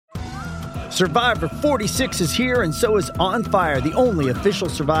Survivor 46 is here, and so is On Fire, the only official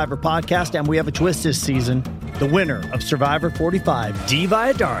Survivor podcast, and we have a twist this season. The winner of Survivor 45, Dee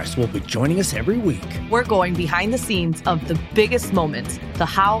Valladares, will be joining us every week. We're going behind the scenes of the biggest moments, the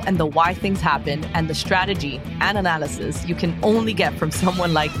how and the why things happen, and the strategy and analysis you can only get from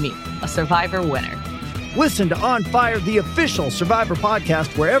someone like me, a Survivor winner. Listen to On Fire, the official Survivor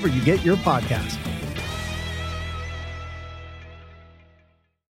podcast, wherever you get your podcast.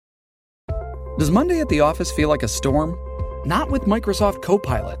 Does Monday at the office feel like a storm? Not with Microsoft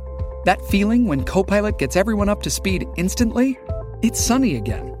Copilot. That feeling when Copilot gets everyone up to speed instantly? It's sunny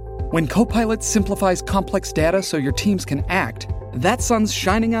again. When Copilot simplifies complex data so your teams can act, that sun's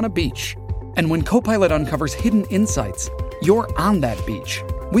shining on a beach. And when Copilot uncovers hidden insights, you're on that beach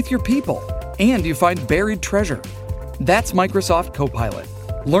with your people, and you find buried treasure. That's Microsoft Copilot.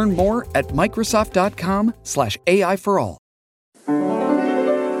 Learn more at Microsoft.com/AI for all.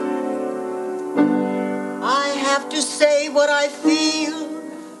 I have to say what I feel.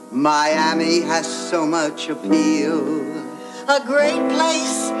 Miami has so much appeal. A great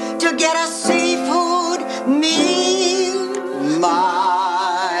place to get a seafood meal.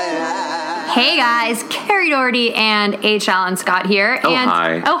 Hey guys, Carrie Doherty and H. Alan Scott here.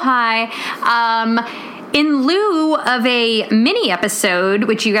 Hi. Oh, hi. In lieu of a mini episode,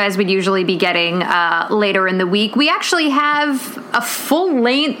 which you guys would usually be getting later in the week, we actually have a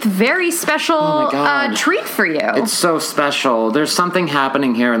full-length, very special treat for you. It's so special. There's something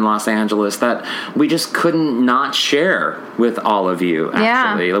happening here in Los Angeles that we just couldn't not share with all of you,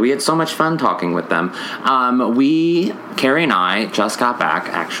 actually. Yeah. We had so much fun talking with them. Carrie and I just got back,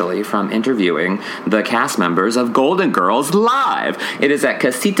 actually, from interviewing the cast members of Golden Girls Live. It is at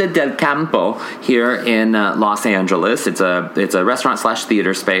Casita del Campo here in Los Angeles. It's a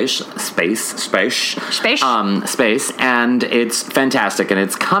restaurant/theater space, and it's fantastic. And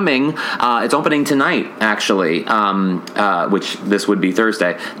it's coming. It's opening tonight, actually, which this would be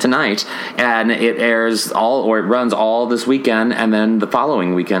Thursday tonight, and it runs all this weekend, and then the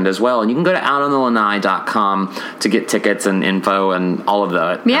following weekend as well. And you can go to outonthelanai.com to get tickets and info and all of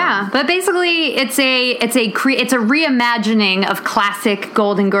that. Yeah, but basically, it's a reimagining of classic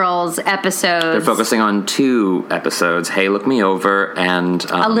Golden Girls episodes. They're focusing on 2 episodes, Hey, Look Me Over, and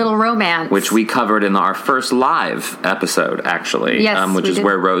A Little Romance, which we covered in our first live episode, actually. Yes, which is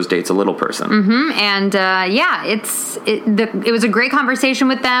where Rose dates a little person. Mm-hmm. And it was a great conversation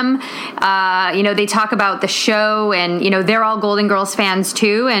with them. They talk about the show, and they're all Golden Girls fans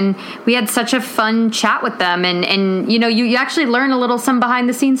too. And we had such a fun chat with them. And you actually learn a little some behind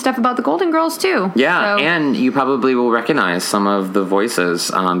the scenes stuff about the Golden Girls too. Yeah, and you probably will recognize some of the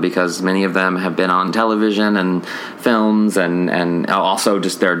voices because many of them have been on television and films, and also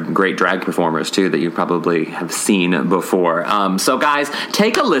just they're great drag performers too that you probably have seen before. So guys,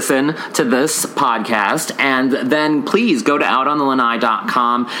 take a listen to this podcast, and then please go to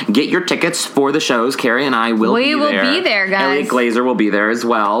outonthelanai.com, get your tickets for the shows. Carrie and I will be there. We will be there, guys. Elliot Glazer will be there as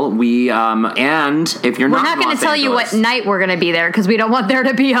well. And if you're we're not going to tell you what night we're going to be there because we don't want there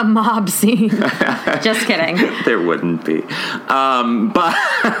to be a mob scene. Just kidding. There wouldn't be. But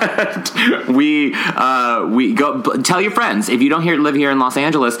we go. Tell your friends if you don't live here in Los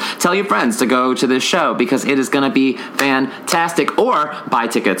Angeles. Tell your friends to go to this show because it is going to be fantastic. Or buy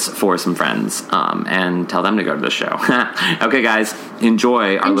tickets for some friends and tell them to go to the show. Okay, guys,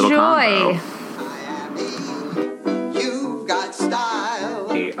 enjoy our little combo. You've got style.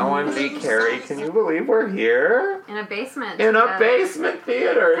 OMG, Carrie, can you believe we're here? In a basement. In a basement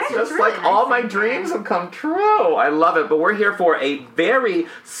theater. It's just really like all nice my dreams have come true. I love it. But we're here for a very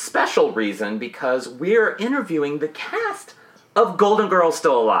special reason because we're interviewing the cast of Golden Girls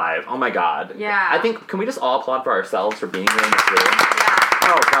Still Alive. Oh my God. Yeah. I think, can we just all applaud for ourselves for being here in this room? Yeah.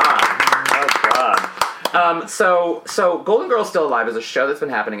 Oh God. So Golden Girls Still Alive is a show that's been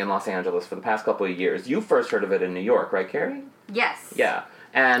happening in Los Angeles for the past couple of years. You first heard of it in New York, right, Carrie? Yes. Yeah.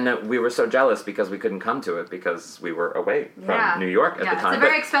 And we were so jealous because we couldn't come to it because we were away from New York at the time. It's a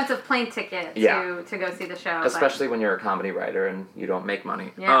very expensive plane ticket to go see the show. Especially when you're a comedy writer and you don't make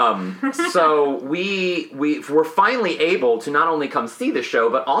money. Yeah. So we were finally able to not only come see the show,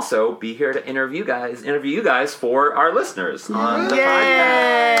 but also be here to interview you guys for our listeners on the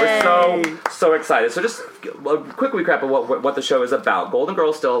podcast. We're so excited. So just a quick recap of what the show is about. Golden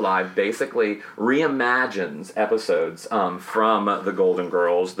Girls Still Alive basically reimagines episodes from the Golden Girls.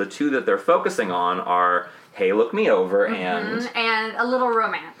 The 2 that they're focusing on are Hey, Look Me Over, and A Little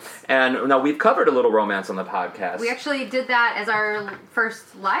Romance. And now we've covered A Little Romance on the podcast. We actually did that as our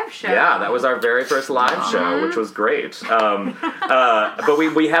first live show. Yeah, that was our very first live show, which was great. But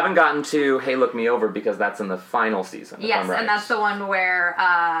we haven't gotten to Hey, Look Me Over because that's in the final season. Yes, right. and that's the one where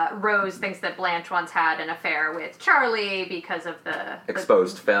Rose thinks that Blanche once had an affair with Charlie because of the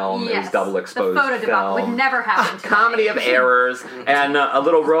exposed film. Yes, it was double exposed the photo debacle film. would never happen to Comedy of errors. And A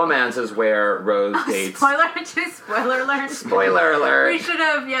Little Romance is where Rose dates... Spoiler alert. Spoiler alert. We should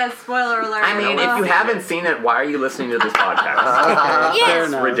have, spoiler alert. I mean, if you haven't seen it, why are you listening to this podcast?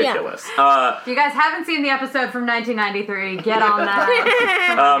 Yes. It's ridiculous. If you guys haven't seen the episode from 1993, get on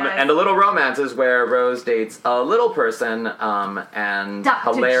that. And A Little Romance is where Rose dates a little person, and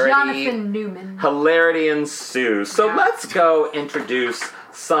Dr. hilarity. Jonathan Newman. Hilarity ensues. So let's go introduce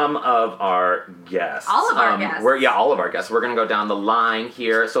some of our guests. All of our guests. All of our guests. We're going to go down the line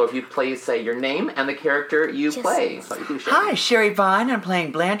here. So if you please say your name and the character you play. So you do, Sherry. Hi, Sherry Vine. I'm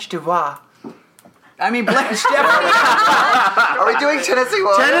playing Blanche Devois. Blanche Devois. Are we doing Tennessee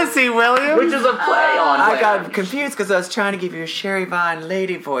Williams? Tennessee Williams? Which is a play on I Blanche. got confused because I was trying to give you a Sherry Vine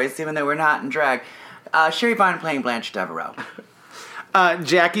lady voice, even though we're not in drag. Sherry Vine playing Blanche Devereaux.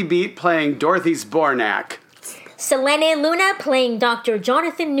 Jackie Beat playing Dorothy Zbornak. Selene Luna playing Dr.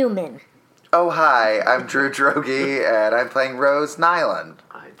 Jonathan Newman. Oh, hi. I'm Drew Droege, and I'm playing Rose Nyland.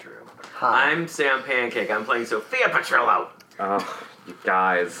 Hi, Drew. Hi. I'm Sam Pancake. I'm playing Sophia Petrillo. Oh, you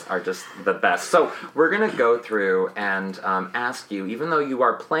guys are just the best. So we're going to go through and ask you, even though you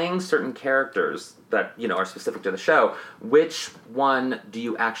are playing certain characters that, are specific to the show, which one do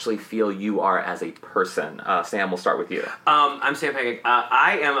you actually feel you are as a person? Sam, we'll start with you. I'm Sam Pancake.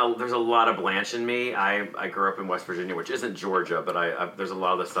 There's a lot of Blanche in me. I grew up in West Virginia, which isn't Georgia, but there's a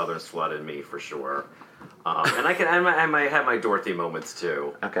lot of the Southern slut in me for sure. And I might have my Dorothy moments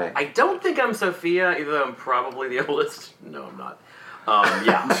too. Okay. I don't think I'm Sophia, even though I'm probably the oldest. No, I'm not. So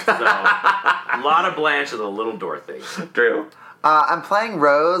a lot of Blanche and a little Dorothy. Drew? I'm playing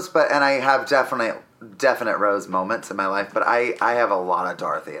Rose, and I have definite Rose moments in my life, but I have a lot of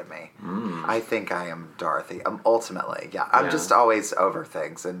Dorothy in me. I think I am Dorothy. Ultimately, yeah. I'm just always over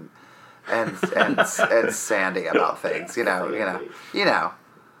things and sandy about things. You know.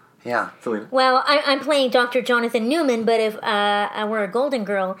 Yeah. Selena? Well, I'm playing Dr. Jonathan Newman, but if I were a Golden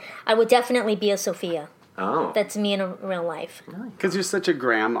Girl, I would definitely be a Sophia. Oh. That's me in real life. Because you're such a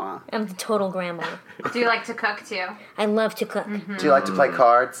grandma. I'm the total grandma. Do you like to cook too? I love to cook. Do you like to play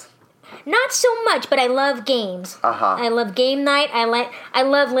cards? Not so much, but I love games. I love game night. I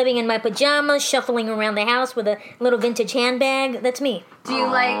love living in my pajamas, shuffling around the house with a little vintage handbag. That's me. Do you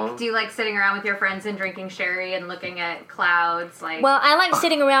like sitting around with your friends and drinking sherry and looking at clouds? Well, I like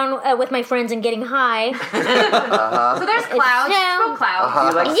sitting around with my friends and getting high. So there's clouds. Smoke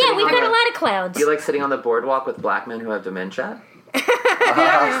clouds. We've got a lot of clouds. Do you like sitting on the boardwalk with black men who have dementia? Have you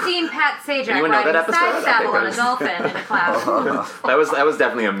ever seen Pat Sajak Anyone know riding that a episode? side saddle on a dolphin in a cloud? That was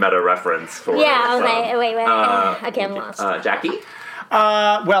definitely a meta reference for Wait. Okay, I'm lost. Jackie?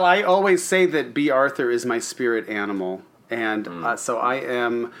 Well, I always say that B. Arthur is my spirit animal. And so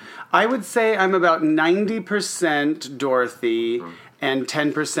I would say I'm about 90% Dorothy and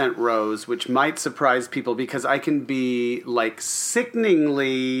 10% Rose, which might surprise people because I can be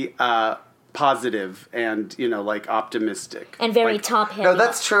sickeningly positive and, optimistic. And very top-heavy. No,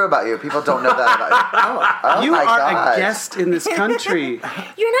 that's true about you. People don't know that about you. You are a guest in this country. You're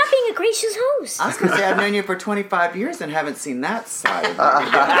not being a gracious host. I was going to say, I've known you for 25 years and haven't seen that side.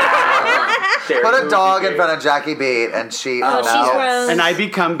 Put a dog in front of Jackie Beat and she... she's Rose. And I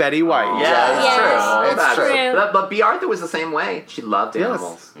become Betty White. It's true. But B. Arthur was the same way. She loved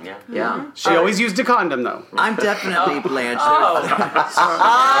animals. Yeah. She always used a condom, though. I'm definitely Blanche. Oh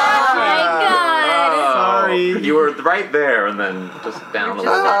my God. Sorry. You were right there and then just down a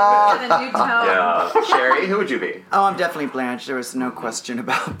little bit. Yeah. Sherry, who would you be? Oh, I'm definitely Blanche. There was no question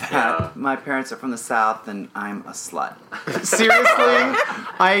about that. Yeah. My parents are from the South, and I'm a slut. Seriously?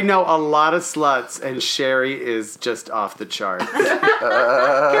 I know a lot of sluts, and Sherry is just off the chart.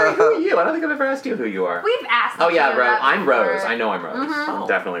 Carrie, who are you? I don't think I've ever asked you who you are. We've asked. Oh yeah, Rose. I'm Rose. I know I'm Rose.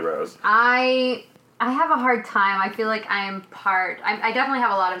 Definitely Rose. I have a hard time. I feel like I am I definitely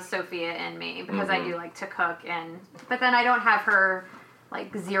have a lot of Sophia in me because I do like to cook, but then I don't have her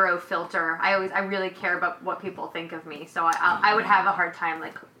like zero filter. I really care about what people think of me, so I would have a hard time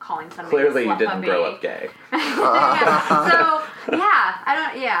like calling somebody. Clearly, a you slut didn't puppy. grow up gay.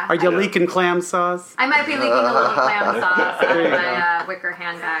 Are you leaking clam sauce? I might be leaking a little clam sauce in my wicker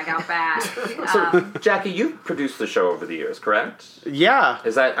handbag out back. So, Jackie, you've produced the show over the years, correct? Yeah.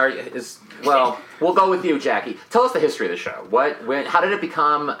 Well, we'll go with you, Jackie. Tell us the history of the show. How did it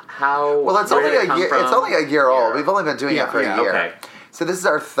become? Well, it's only a year. It's only a year old. We've only been doing it for a year. Okay. So this is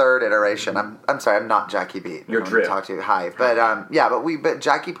our third iteration. I'm sorry, I'm not Jackie Beat. You're Drew. Talk to you. Hi, but but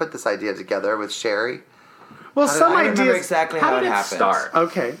Jackie put this idea together with Sherry. Well, I remember exactly how it happened. Start?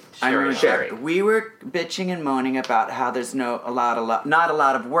 Okay. I remember Sherry. We were bitching and moaning about how there's not a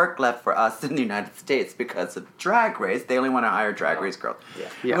lot of work left for us in the United States because of Drag Race. They only want to hire Drag Race girls. Yeah.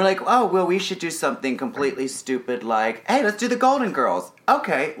 And we're like, oh, well, we should do something completely stupid like, hey, let's do the Golden Girls.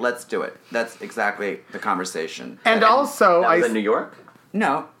 Okay, let's do it. That's exactly the conversation. And also, That was in New York?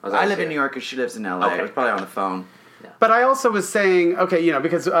 No, I live in New York and she lives in LA. Okay. It was probably on the phone. But I also was saying, okay,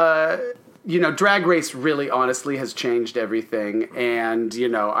 because Drag Race really honestly has changed everything. And,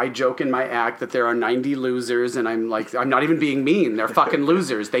 I joke in my act that there are 90 losers, and I'm like, I'm not even being mean. They're fucking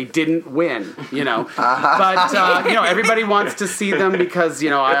losers. They didn't win, But, everybody wants to see them because,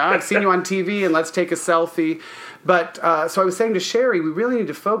 I've seen you on TV and let's take a selfie. But, so I was saying to Sherry, we really need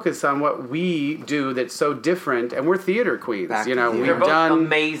to focus on what we do that's so different, and we're theater queens, They're we've both done...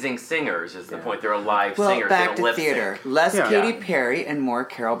 amazing singers is the point. They're live singers. Back they don't to lip theater. sync. Less Katy Perry and more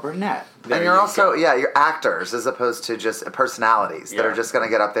Carol Burnett. And you're also, you're actors as opposed to just personalities that are just going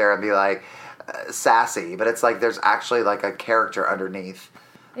to get up there and be like sassy. But it's like there's actually like a character underneath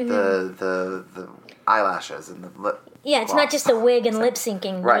the eyelashes and the lip. Yeah, it's not just a wig and lip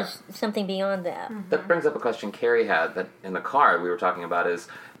syncing. Right. There's something beyond that. That brings up a question Carrie had that in the card we were talking about is,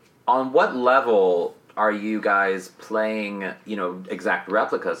 on what level are you guys playing, exact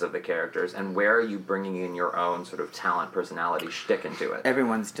replicas of the characters, and where are you bringing in your own sort of talent, personality, shtick into it?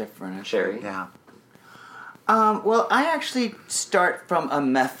 Everyone's different. Sherry? Yeah. Well, I actually start from a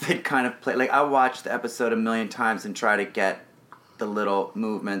method kind of play. Like, I watch the episode a million times and try to get the little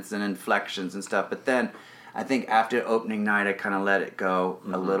movements and inflections and stuff, but then I think after opening night, I kind of let it go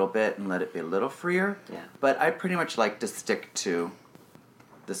a little bit and let it be a little freer. Yeah. But I pretty much like to stick to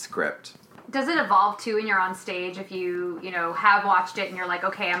the script. Does it evolve too when you're on stage if you have watched it and you're like,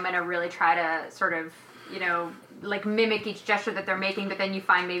 okay, I'm going to really try to sort of, like mimic each gesture that they're making, but then you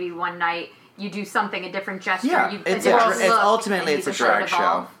find maybe one night you do something, a different gesture. Yeah, it's ultimately it's a drag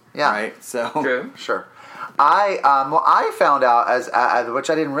show. Yeah. Right? So True. Sure. I found out as which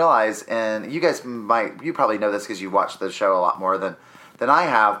I didn't realize, and you guys you probably know this because you watched the show a lot more than I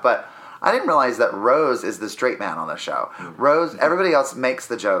have, but I didn't realize that Rose is the straight man on the show. Rose, everybody else makes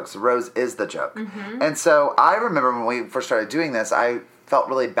the jokes. Rose is the joke. And so I remember when we first started doing this, I felt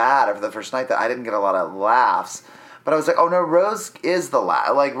really bad after the first night that I didn't get a lot of laughs. But I was like, oh no, Rose is the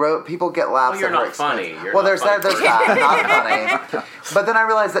laugh. Like, people get laughs. Well, you're at her not funny. expense. There's that, not funny. But then I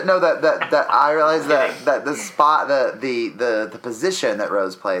realized that that the spot, the position that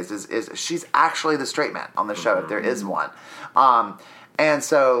Rose plays is she's actually the straight man on the show if there is one. And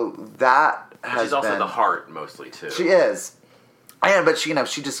so that has She's also been, the heart mostly too. She is, but she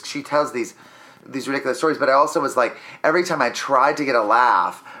tells these ridiculous stories. But I also was like, every time I tried to get a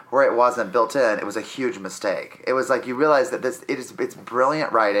laugh where it wasn't built in, it was a huge mistake. It was like you realize that it's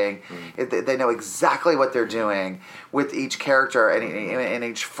brilliant writing. They know exactly what they're doing with each character and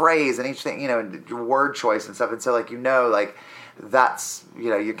each phrase and each thing, your word choice and stuff. And so that's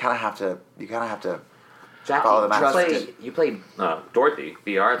you kind of have to. Jackie, you played Dorothy,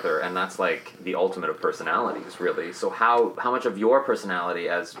 B. Arthur, and that's like the ultimate of personalities, really. So how much of your personality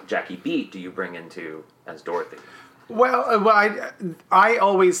as Jackie Beat do you bring into as Dorothy? Well, I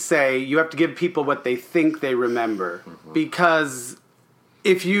always say you have to give people what they think they remember, because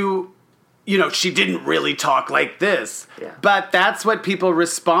if she didn't really talk like this, but that's what people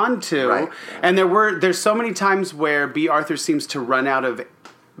respond to. Right. And there's so many times where B. Arthur seems to run out of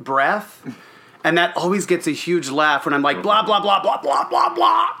breath. And that always gets a huge laugh when I'm like, blah, blah, blah, blah, blah, blah,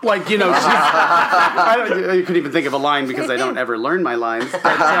 blah. Like, I couldn't even think of a line because I don't ever learn my lines.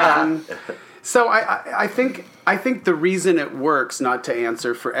 But, so I think the reason it works, not to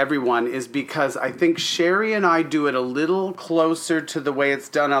answer for everyone, is because I think Sherry and I do it a little closer to the way it's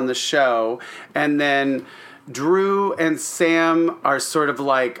done on the show. And then Drew and Sam are sort of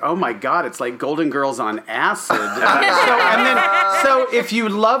like, oh my God, it's like Golden Girls on acid. So if you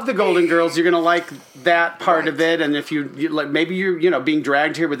love the Golden Girls, you're going to like that part of it. And if you like, maybe you're being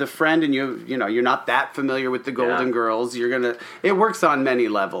dragged here with a friend and you're not that familiar with the Golden Girls, it works on many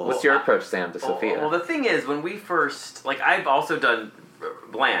levels. What's your approach, Sam, to Sophia? Well, the thing is, when we first, I've also done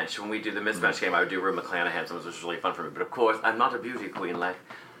Blanche, when we do the mismatch game, I would do Rue McClanahan, which was really fun for me. But of course, I'm not a beauty queen like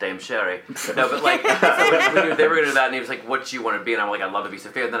Dame Sherry. No, but like, so they were going to do that, and he was like, what do you want to be? And I'm like, I'd love to be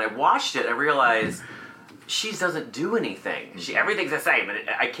Sophia. And then I watched it, and I realized she doesn't do anything. Everything's the same, and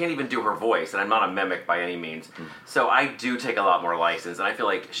I can't even do her voice, and I'm not a mimic by any means. So I do take a lot more license, and I feel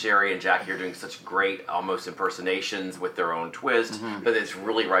like Sherry and Jackie are doing such great, almost impersonations with their own twist, but it's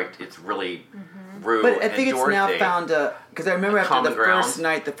really Rue But I think and it's now Dorothy. found because I remember after common the ground. first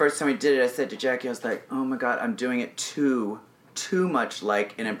night, the first time we did it, I said to Jackie, I was like, oh my god, I'm doing it too much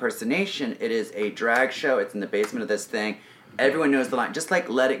like an impersonation. It is a drag show. It's in the basement of this thing. Everyone knows the line. Just like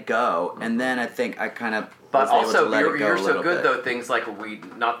Let It Go. And then I think I kind of But was able also, to let you're it go a so little good bit. though. Things like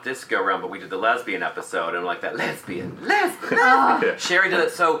not this go round, but we did the lesbian episode, and like that lesbian. Sherry did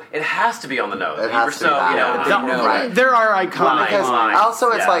it, so it has to be on the nose. It has to be that. Right. There are iconic Because lines.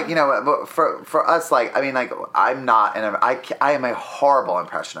 also it's Yeah. like, you know, for us, like, I mean, like, I'm not, I am a horrible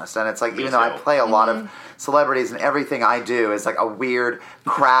impressionist, and it's like, even though I play a lot of celebrities and everything I do is like a weird,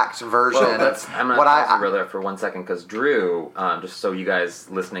 cracked version Well, of I'm going to pause you there for 1 second, because Drew, just so you guys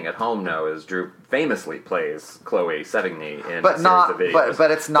listening at home know, is Drew famously plays Chloe Sevigny in but a not, series of videos. but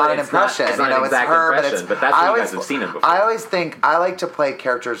it's not an impression. It's not you know, an exact it's her, impression, but that's I how you always, guys have seen him before. I always think I like to play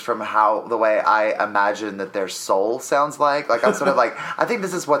characters from the way I imagine that their soul sounds like. Like I'm sort of like, I think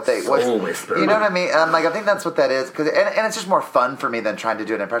this is what they Soul whisper. You know what I mean? I'm like, I think that's what that is, and it's just more fun for me than trying to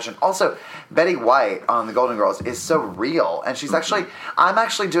do an impression. Also, Betty White on The Golden Girls is so real, and she's I'm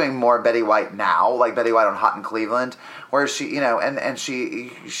actually doing more Betty White now, like Betty White on Hot in Cleveland, where she, you know, and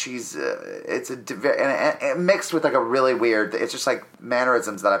she's and mixed with like a really weird, it's just like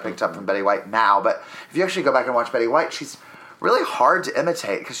mannerisms that I picked up from Betty White now. But if you actually go back and watch Betty White, she's really hard to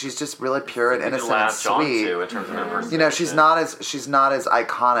imitate because she's just really pure and innocent and sweet. In terms of impersonation. You know, she's not as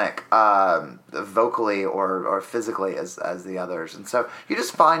iconic vocally or physically as the others, and so you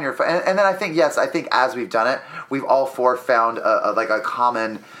just find your and then I think as we've done it, we've all four found a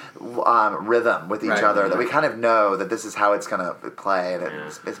common rhythm with each other that we kind of know that this is how it's going to play, and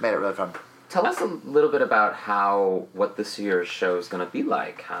it's made it really fun. Tell us a little bit about what this year's show is going to be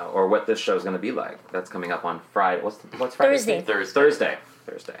like, or what this show is going to be like. That's coming up on Friday. What's Friday? Thursday.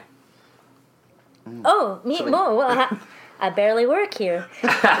 Thursday. Oh, well, I barely work here.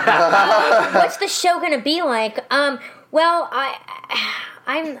 What's the show going to be like? Well, I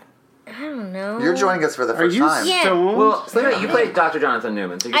don't know. You're joining us for the first time. Yeah. Well, Selena, you played Dr. Jonathan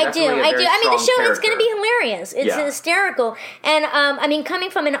Newman. So you're I do. I mean, the show is going to be hilarious. It's Yeah. hysterical. And, I mean, coming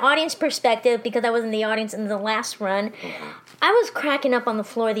from an audience perspective, because I was in the audience in the last run, I was cracking up on the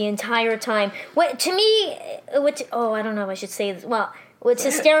floor the entire time. I don't know if I should say this. Well, what's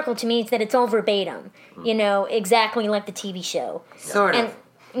hysterical to me is that it's all verbatim. You know, exactly like the TV show. Sort of.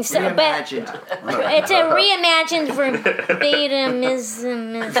 Reimagined. It's a reimagined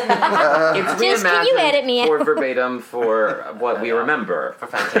verbatimism. Just can you edit me for out? verbatim for what we remember for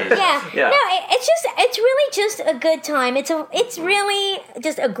Fantasia. Yeah. No, it's really just a good time. It's really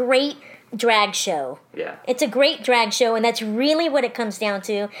just a great drag show. Yeah. It's a great drag show, and that's really what it comes down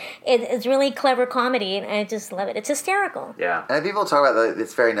to. It's really clever comedy, and I just love it. It's hysterical. Yeah. And people talk about that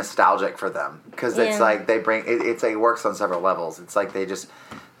it's very nostalgic for them because it's like they bring it works on several levels. It's like they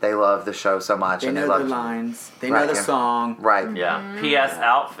love the show so much, They and know they love the lines. They know the song. Right. Yeah. P.S.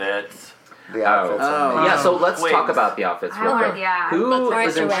 outfits. The outfits. Yeah, so let's Wigs. talk about the outfits real quick. Who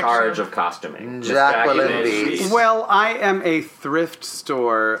is in charge of costuming? Miss Jacqueline Jackie Beats. Well, I am a thrift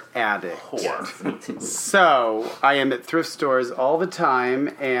store addict. So I am at thrift stores all the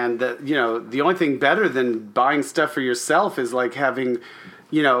time, and the only thing better than buying stuff for yourself is like having,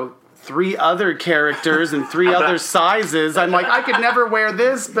 3 other characters and 3 other sizes. I'm like, I could never wear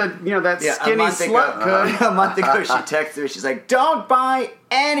this, but that skinny slut could. A month ago, she texted me. She's like, "Don't buy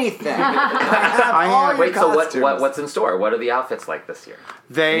anything." Wait, so what's in store? What are the outfits like this year?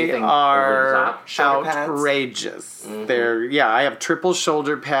 They Anything over the are top? Shoulder pads? outrageous. I have triple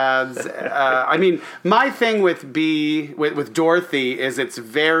shoulder pads. I mean, my thing with Dorothy is it's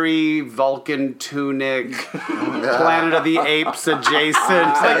very Vulcan tunic, Planet of the Apes adjacent.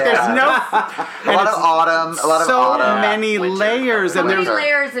 Like there's a lot of autumn. So many layers, So and many there's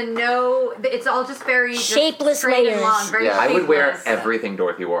layers and it's all just very Shapeless straight layers. and long, very I would wear shapeless. everything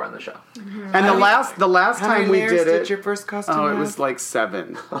Dorothy wore on the show. And the last How time many we layers did it, your first costume it have? was like 7.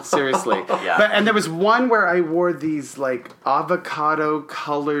 Seriously. Yeah. And there was one where I wore these like avocado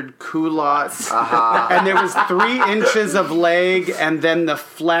colored culottes, and there was 3 inches of leg, and then the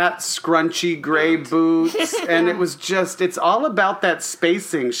flat scrunchy gray boots, and it was it's all about that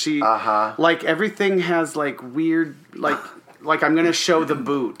spacing. She like everything has like weird like. like I'm going to show the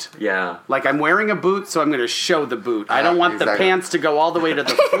boot. Yeah. Like I'm wearing a boot, so I'm going to show the boot. I don't want the pants to go all the way to the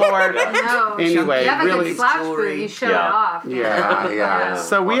floor. No. Anyway, you have a really. good slouch boot. You show it off. Yeah.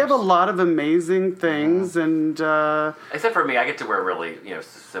 So we have a lot of amazing things, and except for me, I get to wear really,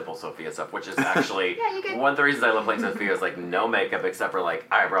 simple Sophia stuff, which is actually one of the reasons I love playing Sophia is like no makeup except for like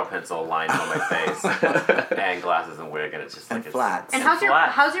eyebrow pencil lines on my face and glasses and wig, and it's just like flats. And how's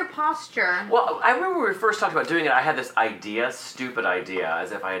your posture? Well, I remember when we first talked about doing it, I had this stupid idea,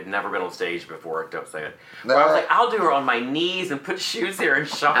 as if I had never been on stage before, don't say it, where I was like, I'll do her on my knees and put shoes here and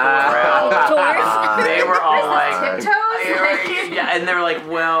shuffle around. They were all like, tiptoes? yeah, and they were like,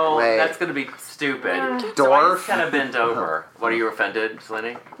 well, that's going to be stupid. So I just kind of bent over. What, are you offended,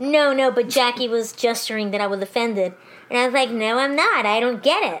 Selene? No, but Jackie was gesturing that I was offended. And I was like, no, I'm not. I don't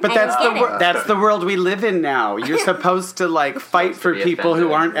get it. But that's the world we live in now. You're supposed to like fight for people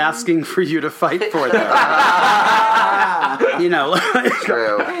who aren't asking for you to fight for them.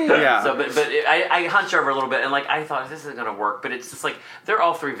 True. Yeah. So, but I hunched over a little bit, and like I thought this isn't gonna work. But it's just like they're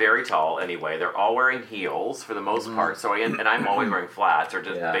all three very tall anyway. They're all wearing heels for the most part. So and I'm always wearing flats, or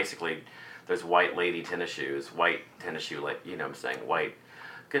just basically there's white lady tennis shoes, white tennis shoe, like I'm saying white.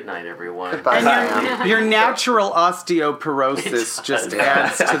 Good night, everyone. Goodbye, and your natural osteoporosis just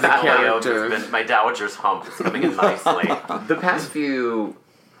adds to the character. My dowager's hump is coming in nicely. The past few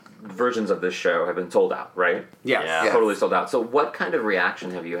versions of this show have been sold out, right? Yes. Yeah. Totally sold out. So what kind of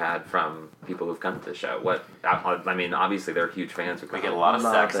reaction have you had from people who've come to the show? I mean, obviously they're huge fans. We get a lot of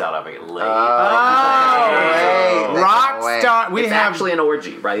sex out of it. Rockstar. We it's have actually an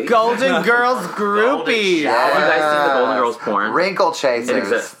orgy, right? Golden Girls groupies. Have you guys seen the Golden Girls porn? Wrinkle chasers. It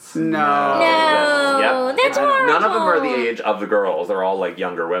exists. No, that's horrible. None of them are the age of the girls. They're all like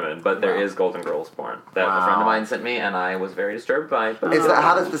younger women, but there is Golden Girls porn that a friend of mine sent me, and I was very disturbed by it. But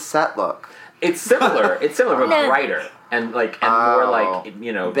How does the set look? It's similar. It's similar, but brighter and more like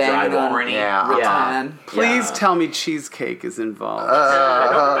banging on horny. rattan. Please tell me cheesecake is involved. I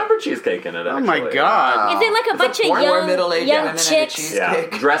don't remember cheesecake in it. Actually. Oh my god! Is it like a bunch of young chicks? Yeah,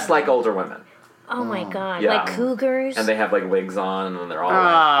 dressed like older women. Oh my god! Yeah. Like cougars. And they have like wigs on, and they're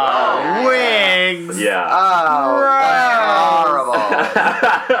all wigs. Yeah. Horrible.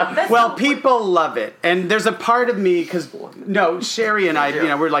 Well, people love it, and there's a part of me because Sherry and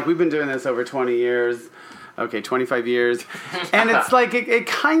I, we've been doing this over 20 years. Okay, 25 years. And it's like, it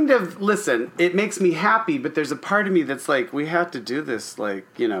kind of, listen, it makes me happy, but there's a part of me that's like, we have to do this,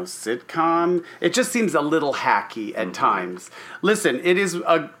 sitcom. It just seems a little hacky at times. Listen, it is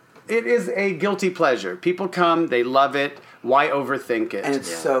a guilty pleasure. People come, they love it. Why overthink it? And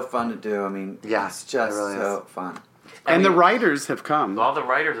it's so fun to do. I mean, it's just really so fun. And the writers have come. All the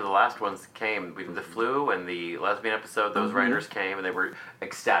writers of the last ones came. The Flu and the lesbian episode, those writers came, and they were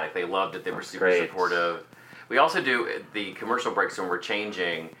ecstatic. They loved it. They were super supportive. We also do the commercial breaks when we're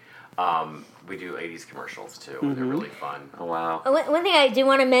changing. We do 80s commercials, too. They're really fun. Oh, wow. One thing I do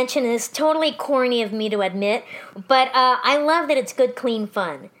want to mention is totally corny of me to admit, but I love that it's good, clean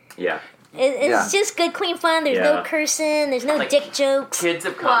fun. Yeah. It's just good, clean fun. There's no cursing. There's no dick jokes. Kids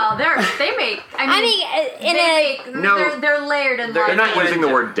have come. Well, they make. They're layered in. They're not using the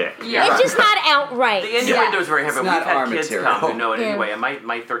word dick. Yeah. It's just not outright. The innuendo is very heavy. We've had kids material. come who know it anyway. And my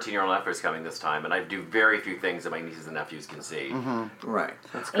 13-year-old nephew is coming this time, and I do very few things that my nieces and nephews can see. Mm-hmm. Right.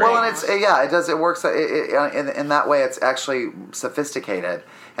 That's great. Well, and it works in that way. It's actually sophisticated.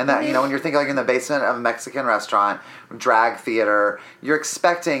 And that, when you're thinking like in the basement of a Mexican restaurant, drag theater, you're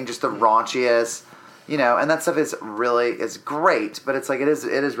expecting just the raunchiest, and that stuff is great, but it's like, it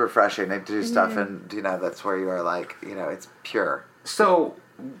is refreshing. They do stuff and, that's where you are like, it's pure. So,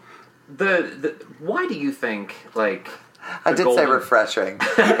 why do you think, I did say refreshing.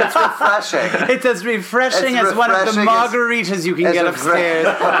 It's refreshing. It's as refreshing as one of the margaritas you can get upstairs.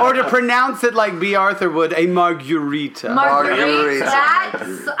 Or to pronounce it like B. Arthur would, a margarita. Margarita.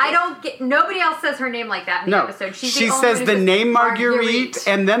 I don't get. Nobody else says her name like that in the episode. She says the name Marguerite,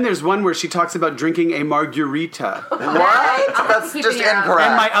 and then there's one where she talks about drinking a margarita. What? That's just incorrect.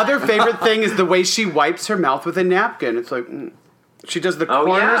 And my other favorite thing is the way she wipes her mouth with a napkin. It's like... She does the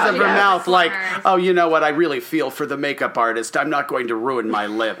corners of her mouth like, you know what, I really feel for the makeup artist. I'm not going to ruin my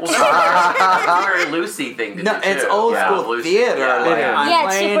lips. Well, it's a very Lucy thing to do, it's old school theater.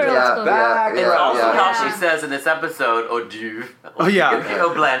 It's super old school. And also how she says in this episode, "Au dieu." Oh, yeah. Okay,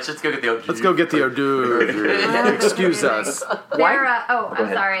 Blanche, let's go get the au dieu. Let's go get the au dieu. Excuse us. I'm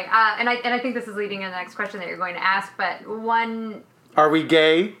sorry. And I think this is leading into the next question that you're going to ask, but one... Are we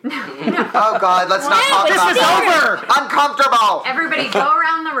gay? Oh, God, let's not talk this about is that. over! Uncomfortable! Everybody go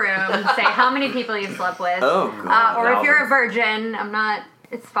around the room, say how many people you've slept with. Oh, God. Or if you're a virgin,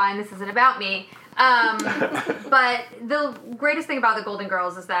 it's fine, this isn't about me. But the greatest thing about the Golden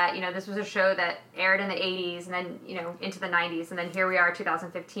Girls is that, this was a show that aired in the 80s and then, into the 90s. And then here we are,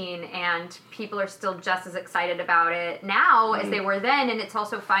 2015, and people are still just as excited about it now as they were then. And it's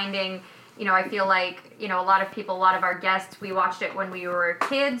also finding, I feel like, a lot of people, a lot of our guests, we watched it when we were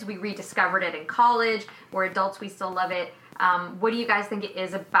kids. We rediscovered it in college. We're adults. We still love it. What do you guys think it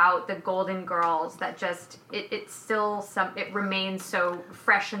is about the Golden Girls that just it remains so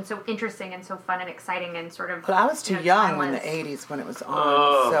fresh and so interesting and so fun and exciting and sort of? Well, I was too young in the '80s when it was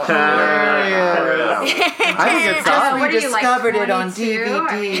on. So I think it's obvious. We discovered it on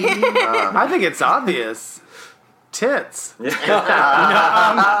DVD. I think it's obvious. Tits.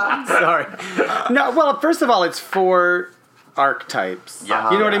 Sorry. No. Well, first of all, it's 4 archetypes.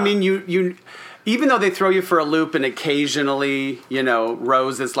 Yeah. You know what I mean? You. Even though they throw you for a loop and occasionally,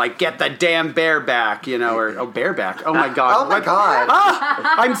 Rose is like, get the damn bear back, or bear back. Oh my God. Oh my God.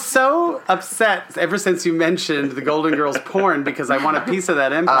 I'm so upset ever since you mentioned the Golden Girls porn because I want a piece of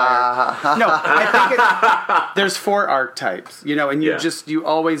that empire. No, I think there's 4 archetypes, and you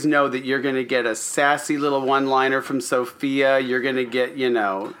always know that you're going to get a sassy little one-liner from Sophia. You're going to get,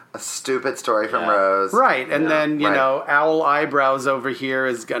 a stupid story from Rose. Right, and then, Owl Eyebrows over here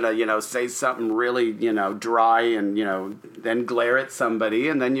is going to, say something really, dry and, then glare at somebody,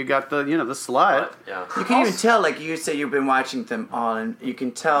 and then you got the, the slut. Yeah. You can even tell, like you say, you've been watching them all, and you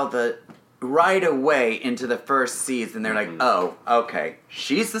can tell that right away into the first season, they're like, oh, okay,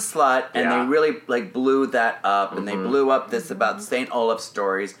 she's the slut, and they really, blew that up, and they blew up this about St. Olaf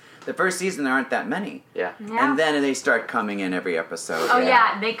stories. The first season, there aren't that many. Yeah. And then they start coming in every episode. Oh,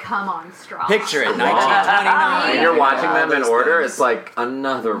 yeah. They come on strong. Picture it, 1929. And you're watching them in order, it's like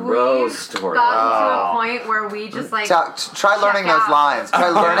another Rose story. We've gotten to a point where we just, try learning those lines. Try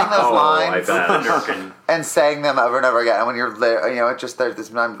learning those lines. And saying them over and over again. And when you're there, there's this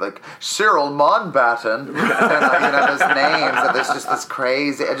time like, Cyril Monbatten. and, those names. And there's just this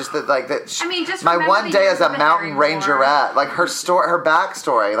crazy, just my one day as a mountain rangerette. Like, her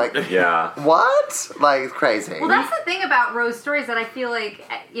backstory. Like, what? Like, crazy. Well, that's the thing about Rose stories that I feel like,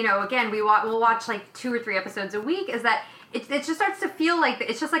 again, we'll watch 2 or 3 episodes a week, is that it just starts to feel like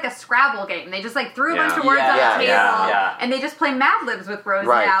it's just like a Scrabble game. They just threw a bunch of words on the table, and they just play Mad Libs with Rose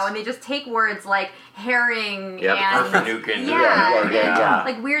now, and they just take words like herring and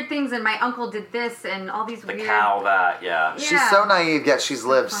like weird things. And my uncle did this, and all these weird. The cow that, She's so naive, yet she's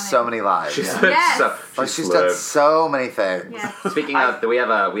lived so many lives. She's done so many things. Yes. Speaking of, we have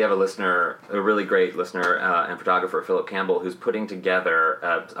a listener, a really great listener and photographer, Philip Campbell, who's putting together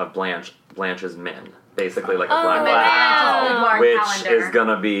of Blanche's Men. Basically like a black cloud, which is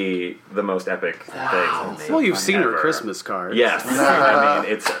gonna be the most epic thing. Well, you've seen her Christmas cards. Yes, I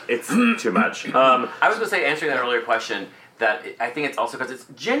mean it's too much. I was gonna say, answering that earlier question, that I think it's also because it's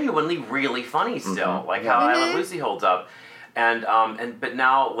genuinely really funny still, like how I Love Lucy holds up. But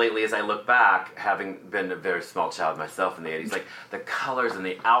now lately, as I look back, having been a very small child myself in the 80s, like the colors and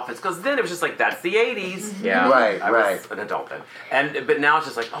the outfits, because then it was just like, that's the 80s. Yeah. I was an adult then. But now it's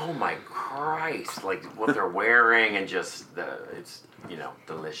just like, oh my Christ, like what they're wearing and just it's,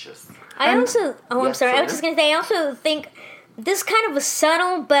 delicious. I'm sorry. I was just going to say, I also think this kind of was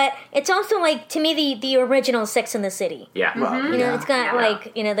subtle, but it's also like, to me, the original Sex and the City. Yeah. It's got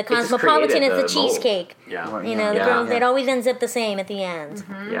the cosmopolitan is the cheesecake. Yeah. The girl, it always ends up the same at the end.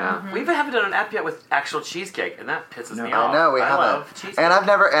 Yeah. We haven't done an app yet with actual cheesecake, and that pisses me off. I know, we I haven't. love cheesecake.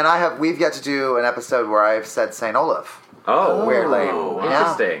 And we've yet to do an episode where I've said St. Olaf. Oh, weirdly.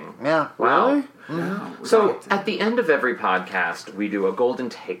 Interesting. Yeah. Wow. Really? Mm-hmm. So at the end of every podcast, we do a golden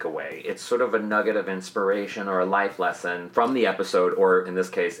takeaway. It's sort of a nugget of inspiration or a life lesson from the episode, or in this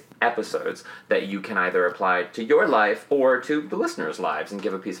case, episodes, that you can either apply to your life or to the listeners' lives and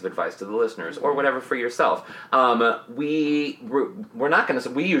give a piece of advice to the listeners, or whatever for yourself. We're not going to.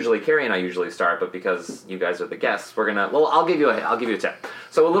 We usually, Carrie and I usually start, but because you guys are the guests, we're gonna. Well, I'll give you a tip.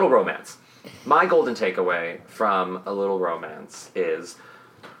 So a little romance. My golden takeaway from A Little Romance is,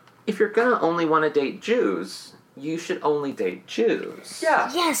 if you're gonna only want to date Jews, you should only date Jews. Yeah.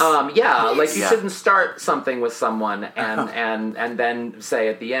 Yes. Like you shouldn't start something with someone and then say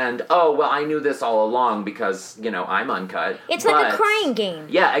at the end, oh, well, I knew this all along because, I'm uncut. It's like a crying game.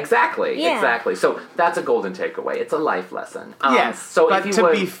 Yeah, exactly. Yeah. Exactly. So that's a golden takeaway. It's a life lesson. Yes. So but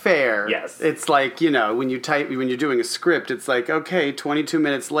to be fair, yes, it's like, when you're doing a script, it's like, okay, 22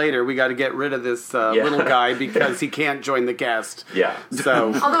 minutes later, we got to get rid of this little guy because he can't join the cast. Yeah.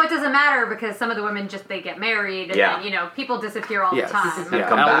 So. Although it doesn't matter because some of the women they get married. And then, people disappear all the time.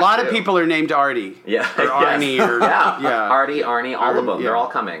 Yeah. And a lot of people are named Artie. Yeah. Or Arnie. Or, Artie, Arnie, all of them. Yeah. They're all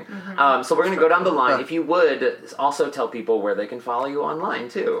coming. Mm-hmm. So we're going to go down the line. If you would, also tell people where they can follow you online,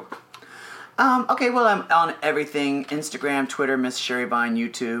 too. Okay, well, I'm on everything. Instagram, Twitter, Miss Sherry Vine,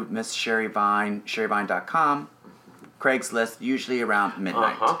 YouTube, Miss Sherry Vine, SherryVine.com. Craigslist, usually around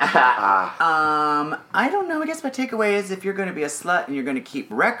midnight. I don't know. I guess my takeaway is if you're going to be a slut and you're going to keep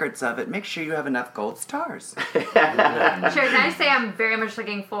records of it, make sure you have enough gold stars. Sure, can I just say I'm very much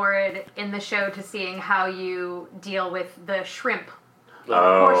looking forward in the show to seeing how you deal with the shrimp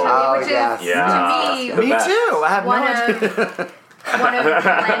portion of it, which is, to me, Me too. I have one no of one of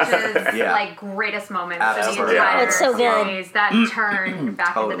Blanche's like greatest moments of the entire It's so good. series. That turn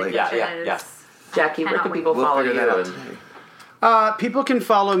back into the kitchen is Jackie, where can people follow you? People can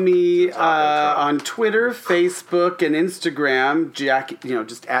follow me on Twitter, Facebook, and Instagram. Jackie,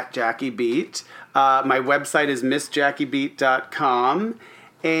 just at Jackie Beat. My website is missjackiebeat.com.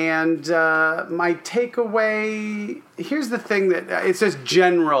 And my takeaway, here's the thing that it says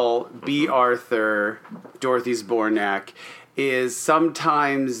General B. Arthur, Dorothy Zbornak, is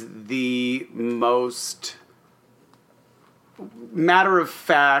sometimes the most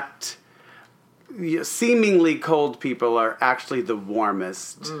matter-of-fact, seemingly cold people are actually the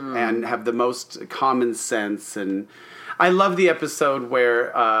warmest and have the most common sense. And I love the episode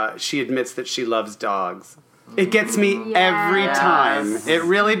where she admits that she loves dogs. It gets me every time. It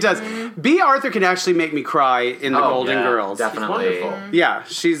really does. B. Arthur can actually make me cry in the Golden Girls. Definitely. Yeah,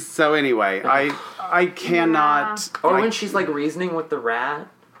 she's so anyway. I cannot. Or when she's like reasoning with the rat.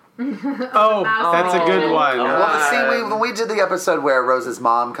 That's a good one. Well, see, when we did the episode where Rose's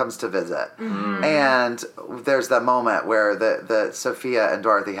mom comes to visit, and there's that moment where the Sophia and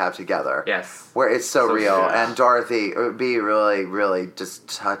Dorothy have together. Yes. Where it's so real, and Dorothy B really, really just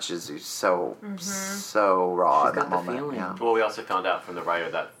touches you so raw in that moment. Yeah. Well, we also found out from the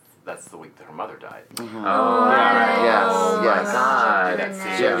writer that that's the week that her mother died. Yes. God.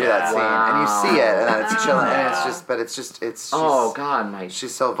 She do that scene, and you see it, and then it's chilling, and it's oh God,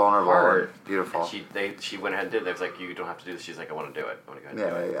 she's so vulnerable and beautiful. And she went ahead and did it. They was like, you don't have to do this. She's like, I want to do it. I want to go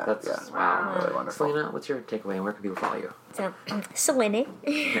ahead and do it. That's wow, really wonderful. Selena, what's your takeaway, and where can people follow you? So, Selena.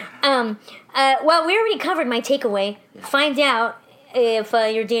 Well, we already covered my takeaway. Find out if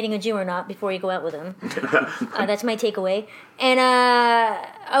you're dating a Jew or not before you go out with him. That's my takeaway. And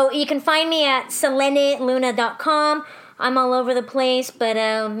you can find me at seleneluna.com. I'm all over the place,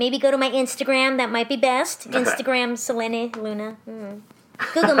 but maybe go to my Instagram. That might be best. Instagram Selene Luna.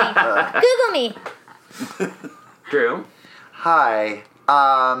 Google me. Google me. Drew. Hi.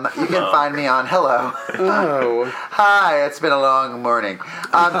 You can find me on Hello. Hi, it's been a long morning.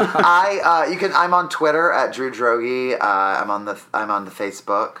 I'm on Twitter at Drew Droege. I'm on the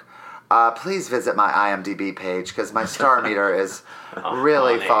Facebook. Please visit my IMDb page because my star meter is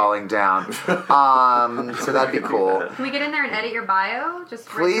really falling down. So that'd be cool. Can we get in there and edit your bio? Just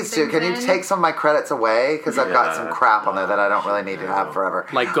please do. Can you take some of my credits away? Because I've got some crap on there that I don't really need to have forever.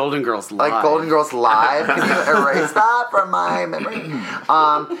 Like Golden Girls Live. Like Golden Girls Live. Can you erase that from my memory?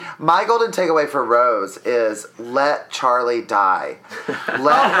 My golden takeaway for Rose is let Charlie die.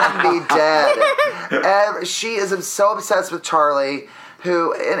 Let him be dead. She is so obsessed with Charlie.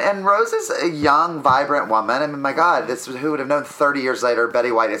 And Rose is a young, vibrant woman. I mean, my God, who would have known 30 years later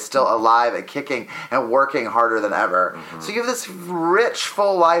Betty White is still alive and kicking and working harder than ever. So you have this rich,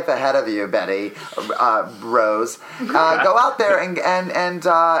 full life ahead of you, Betty, Rose. Go out there and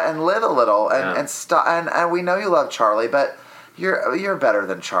live a little and we know you love Charlie, but you're better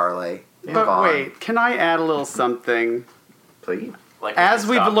than Charlie. But wait, can I add a little something? Please. As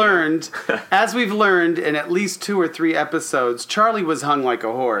we've learned in at least 2 or 3 episodes, Charlie was hung like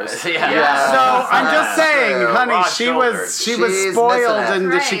a horse. Yeah. So I'm just saying, honey, she was spoiled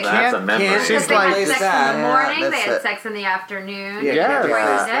and she can't. She's like they had sex in the morning, they had sex in the afternoon.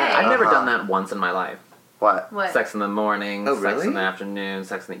 I've never done that once in my life. What? Sex in the morning, sex in the afternoon,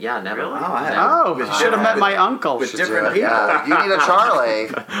 never. Really? You should have met my uncle. With different people. Yeah, you need a Charlie.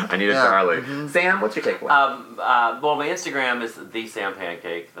 I need a Charlie. Sam, what's your takeaway? Well, my Instagram is the Sam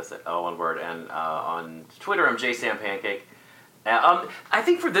Pancake. That's all one word. And on Twitter, I'm JSamPancake. I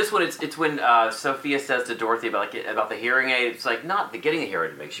think for this one, it's when Sophia says to Dorothy about the hearing aid. It's like not the getting a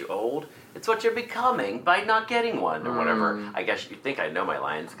hearing aid makes you old. It's what you're becoming by not getting one or whatever. I guess you think I know my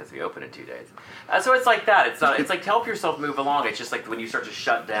lines because we open in 2 days. So it's like that. It's like to help yourself move along. It's just like when you start to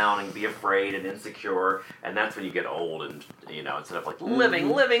shut down and be afraid and insecure, and that's when you get old and instead of like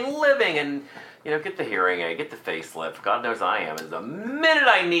living and get the hearing aid, get the facelift. God knows I am. And the minute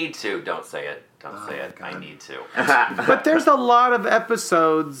I need to, don't say it. Don't say it. God. I need to. But there's a lot of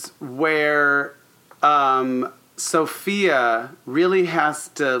episodes where Sophia really has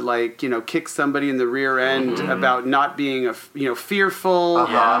to kick somebody in the rear end about not being fearful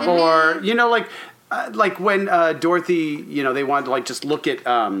or like when Dorothy they wanted to just look at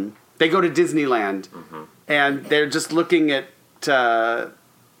they go to Disneyland, and they're just looking at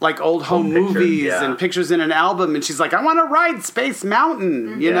like old home movies and pictures in an album, and she's like, I want to ride Space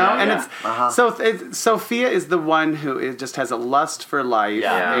Mountain, you know? And it's Sophia is the one who just has a lust for life.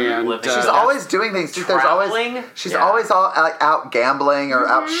 And she's always doing things. She's always all out gambling or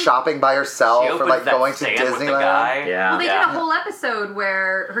out shopping by herself or like going to Disneyland. Well, they did a whole episode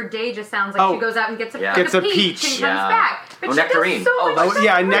where her day just sounds like she goes out and gets a peach and comes back. But nectarine.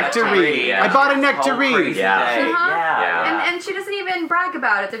 Nectarine. I bought a nectarine. And she doesn't even brag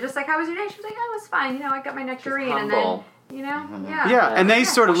about it. They're just like, how was your day? She was like, oh, it was fine. You know, I got my nectarine. And then, you know, and they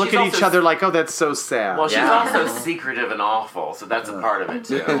sort of look at each other like, oh, that's so sad. Well, she's also secretive and awful, so that's a part of it,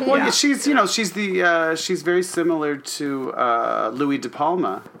 too. Well, she's she's very similar to Louis De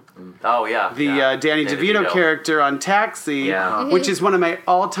Palma. Oh, yeah. The Danny DeVito character on Taxi, which is one of my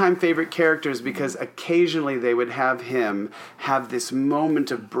all-time favorite characters because occasionally they would have him have this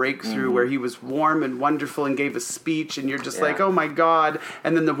moment of breakthrough where he was warm and wonderful and gave a speech and you're just like, oh my God.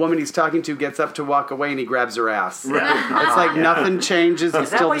 And then the woman he's talking to gets up to walk away and he grabs her ass. It's like nothing changes. He's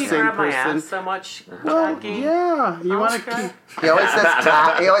still the same person. My ass so much? Well, yeah. You want to keep... He always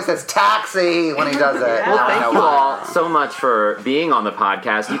says taxi when he does it. Well, thank you all so much for being on the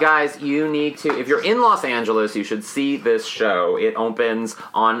podcast. You guys, you need to, if you're in Los Angeles, you should see this show. It opens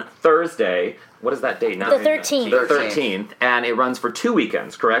on Thursday. What is that date now? The 13th. The 13th. And it runs for 2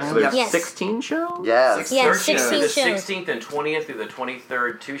 weekends, correct? So there's 16 shows? Yes. 16 shows. The 16th and 20th through the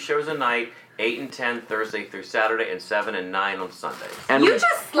 23rd, 2 shows a night. 8 and 10 Thursday through Saturday, and 7 and 9 on Sunday. And you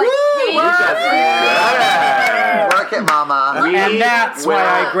just like work it, mama. And that's why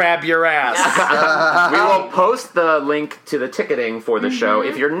I grab your ass. We will post the link to the ticketing for the show.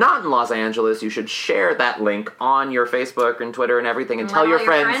 If you're not in Los Angeles, you should share that link on your Facebook and Twitter and everything, and tell your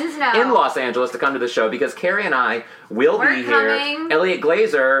friends in Los Angeles to come to the show because Carrie and I will be here. Elliot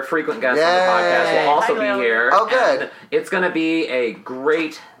Glazer, frequent guest on the podcast, will also be here. Oh, good. And it's going to be a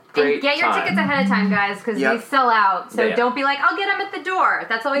great and get your tickets ahead of time, guys, because they sell out. So don't be like, I'll get them at the door.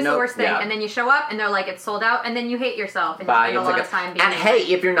 That's always the worst thing. And then you show up, and they're like, it's sold out, and then you hate yourself, and you spend a lot of time being And hey,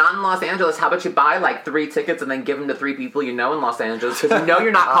 if you're not in Los Angeles, how about you buy like 3 tickets and then give them to 3 people you know in Los Angeles, because you know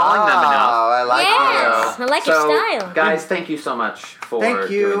you're not calling them enough. Oh, I like I like your style. Guys, thank you so much for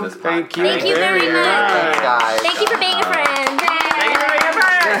doing this podcast. Thank you. Thank you very much. Guys. Thank you for being a friend. Thank you for being a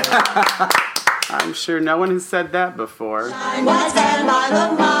friend. I'm sure no one has said that before. I stand by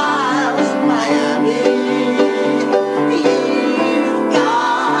the miles, Miami.